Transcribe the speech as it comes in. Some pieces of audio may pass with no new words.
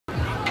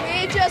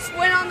just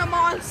went on the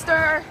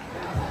monster.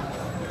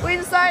 We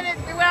decided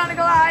we went on the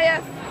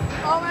Goliath.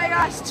 Oh my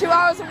gosh, 2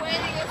 hours of waiting.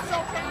 It's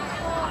so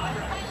painful.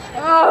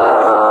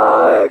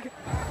 Ugh.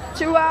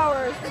 2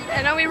 hours.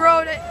 And then we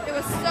rode it. It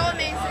was so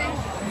amazing.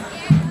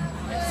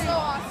 So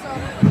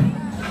awesome.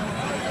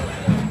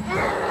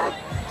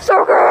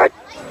 So good.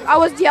 I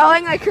was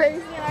yelling like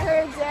crazy and I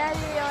heard Daddy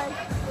like,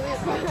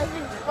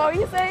 what were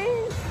you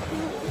saying?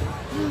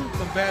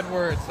 Some bad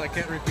words. I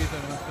can't repeat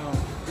them on film.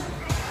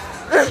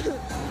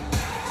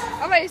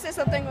 I bet you said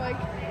something like,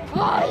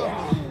 oh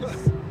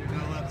yes. You're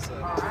not allowed to say.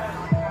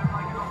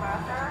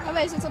 I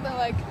bet you said something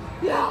like,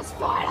 yes,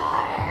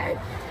 finally.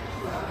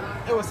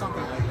 It was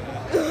something like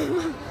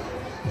that.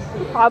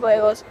 Probably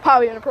it was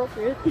probably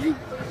inappropriate.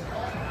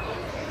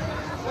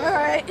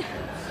 Alright.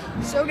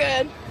 So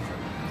good.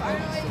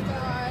 Finally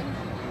done.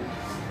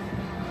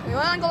 We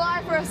went on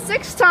Goliath for a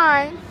 6th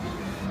time.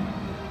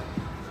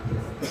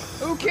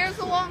 Who cares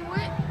the long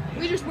wait?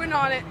 We just went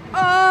on it.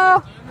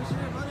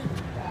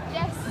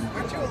 Yes.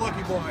 Aren't you a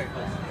lucky boy?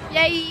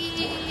 Yay!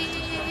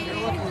 You're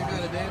lucky you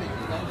got a daddy.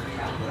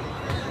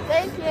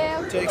 Thank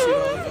you. Takes you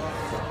all the time.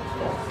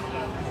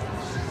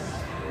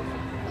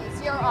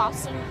 You're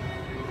awesome.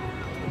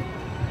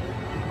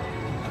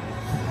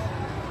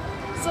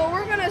 So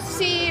we're gonna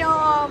see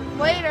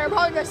later.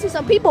 Probably gonna see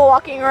some people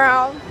walking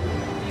around.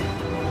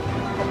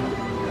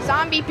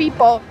 Zombie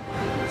people.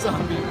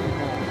 Zombie people.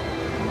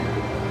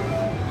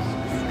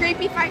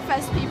 Creepy Fight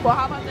Fest people.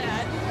 How about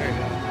that? There you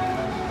go.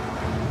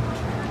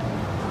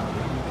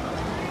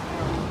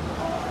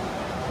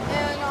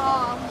 And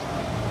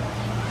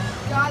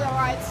God, the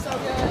ride's so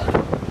good.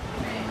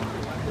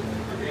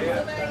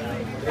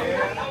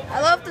 I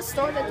love the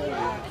store that they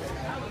have.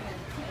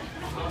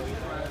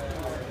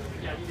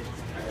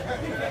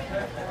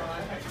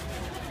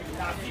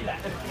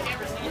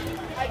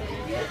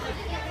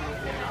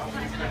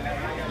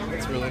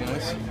 It's really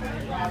nice.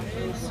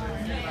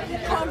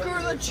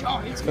 Conquer the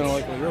giant. It's kind of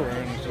like what you're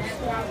wearing. It's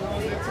just...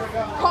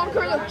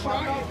 Conquer the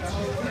giant.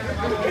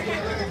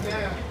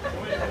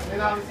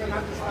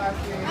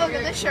 Look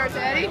at this shirt,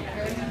 Daddy.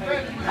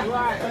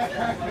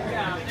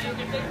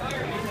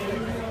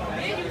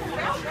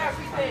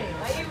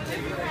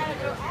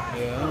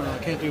 Yeah, I don't know. I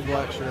can't do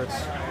black shirts.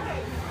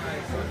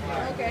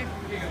 Okay.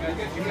 I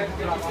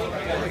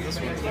like this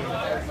one too.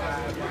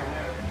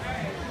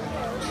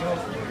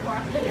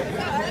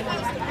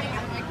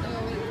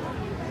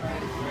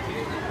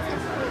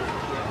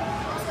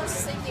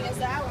 Same thing as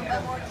that one,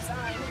 but more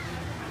design.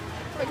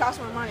 It costs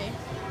more money.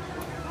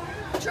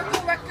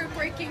 Triple record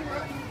breaking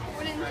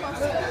wooden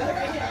coaster.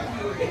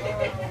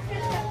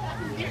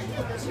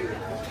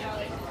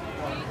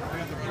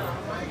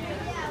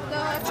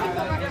 The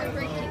triple record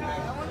breaking.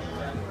 That one?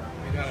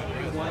 You got it.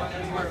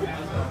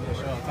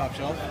 Top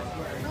shelf.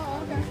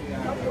 Oh, okay.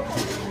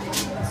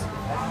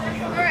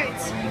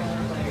 Alright.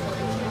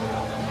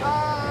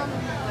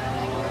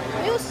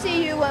 We'll see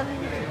you when we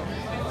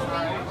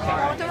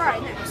go to the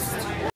ride next.